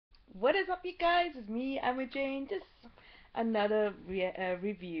What is up, you guys? It's me, Emma Jane. Just another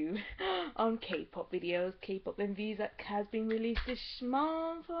review on K-pop videos, K-pop MVs that has been released this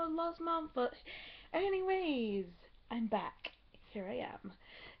month or last month. But anyways, I'm back. Here I am.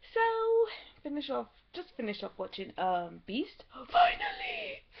 So just finished off watching Beast.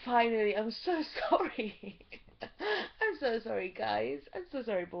 Finally, I'm so sorry. I'm so sorry, guys. I'm so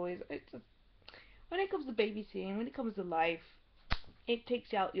sorry, boys. When it comes to babysitting, when it comes to life, it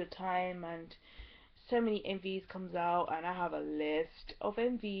takes out your time, and so many MVs comes out, and I have a list of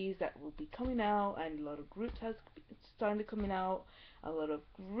MVs that will be coming out, and a lot of groups has starting to coming out. A lot of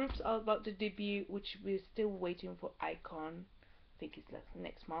groups are about to debut, which we're still waiting for. Icon, I think it's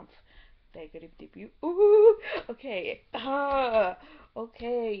next month. They're gonna debut. Ooh, okay.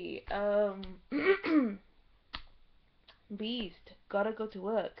 Okay. Beast, gotta go to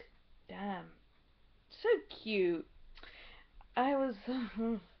work. Damn, so cute. I was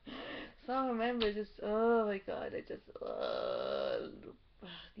some remember just, oh my god, I just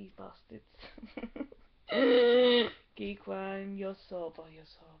these bastards. Geek one, your sob, oh your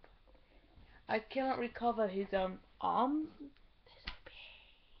sob. I cannot recover his arms. They're so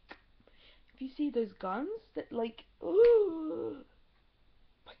big. If you see those guns, that like, ooh,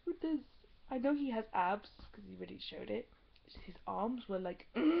 my goodness. I know he has abs because he already showed it. His arms were like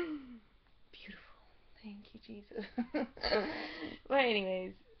beautiful. Thank you, Jesus. But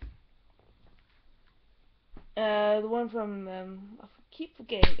anyways, the one from I keep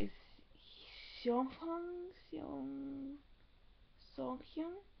forgetting is Seonghyun,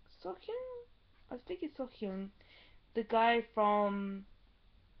 Sohyun, Sohyun. I think it's Sohyun, the guy from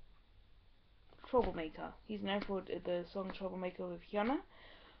Troublemaker. He's known for the song Troublemaker with Hyuna.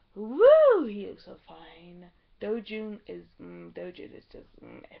 Woo! He looks so fine. Dojun is just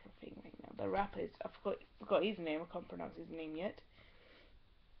everything right now. The rapper is, I forgot his name. I can't pronounce his name yet.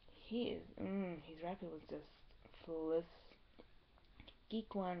 He is his rapper was just flawless.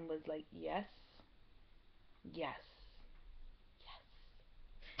 Geek one was like yes, yes, yes.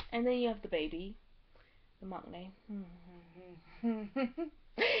 And then you have the baby, the maknae.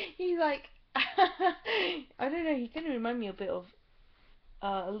 He's like I don't know. He kind of remind me a bit of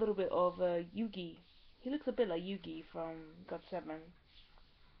a little bit of Yugi. He looks a bit like Yugi from God 7.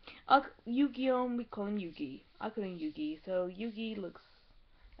 Yu-Gi-Oh! We call him Yugi. I call him Yugi. So Yugi looks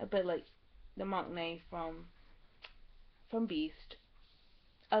a bit like the maknae from Beast.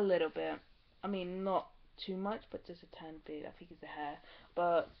 A little bit. I mean, not too much, but just a tan bit. I think it's the hair.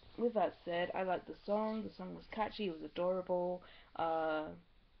 But with that said, I like the song. The song was catchy. It was adorable. I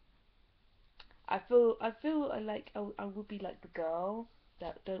like I would be like the girl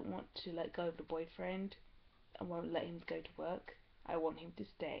that don't want to let go of the boyfriend and won't let him go to work. I want him to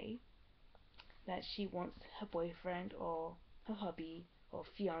stay. That she wants her boyfriend or her hubby or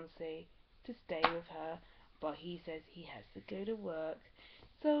fiance to stay with her, but he says he has to go to work.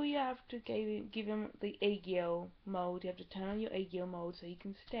 So you have to give him the Agio mode. You have to turn on your Agio mode so he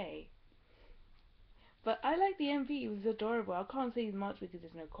can stay. But I like the MV. It was adorable. I can't say much because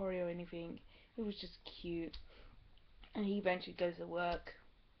there's no choreo or anything. It was just cute. And he eventually goes to work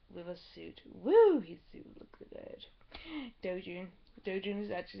with a suit. Woo! His suit looks good. Dojun. Dojun is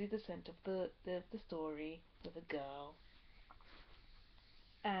actually the center of the story with a girl.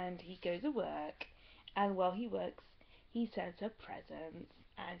 And he goes to work. And while he works, he sends her presents.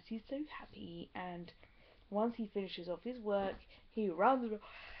 And she's so happy. And once he finishes off his work, he runs.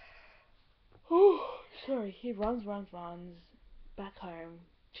 Sorry. He runs back home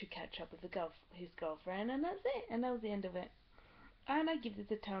to catch up with his girlfriend, and that's it. And that was the end of it. And I give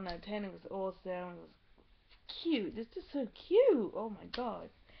it a 10 out of 10. It was awesome. It was cute. It's just so cute. Oh my god.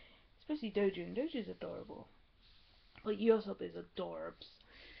 Especially Dojun. Dojun's adorable. But Yosop is adorbs.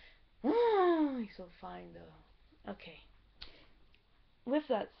 He's so fine though. Okay. With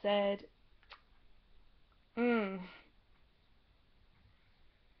that said,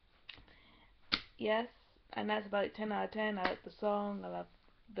 yes, and that's about 10 out of 10. I like the song. I love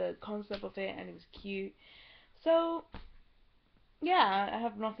the concept of it, and it was cute. So yeah, I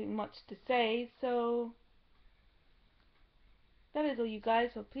have nothing much to say. So that is all, you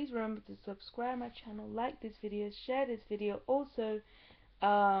guys. So please remember to subscribe my channel, like this video, share this video. Also,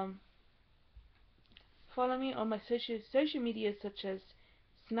 follow me on my social media such as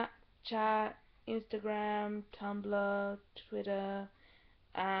Snapchat, Instagram, Tumblr, Twitter,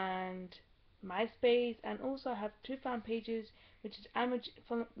 and MySpace. And also I have two fan pages, which is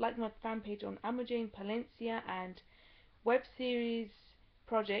like my fan page on Amojane Palencia and web series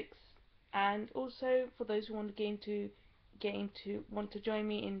projects. And also for those who want to want to join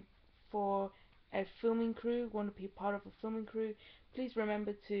me in for a filming crew, want to be part of a filming crew, please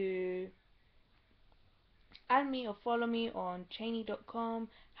remember to add me or follow me on chaney.com,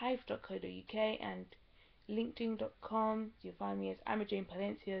 hive.co.uk, and linkedin.com. You'll find me as Amma Jane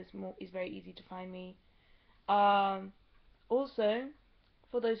Palencia. It's very easy to find me. Also,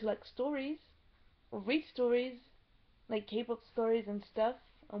 for those who like stories or read stories, like K-pop stories and stuff,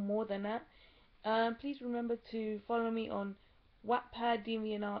 or more than that, please remember to follow me on Wattpad,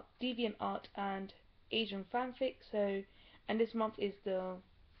 DeviantArt, and Asian Fanfic. So, and this month is the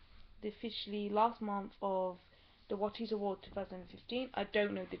officially last month of the Watties Award 2015. I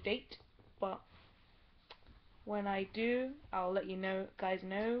don't know the date, but when I do, I'll let you guys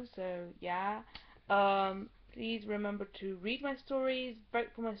know. So yeah, please remember to read my stories, vote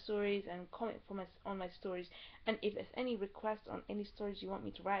for my stories, and comment on my stories. And if there's any requests on any stories you want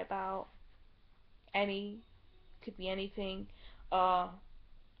me to write about, any, could be anything, uh,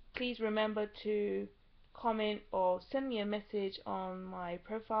 please remember to comment or send me a message on my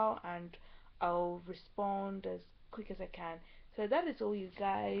profile, and I'll respond as quick as I can. So that is all, you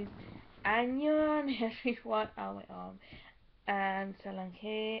guys. Annyeong everyone. Oh, my arm. And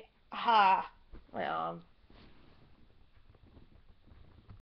Salanghe. Aha! My arm.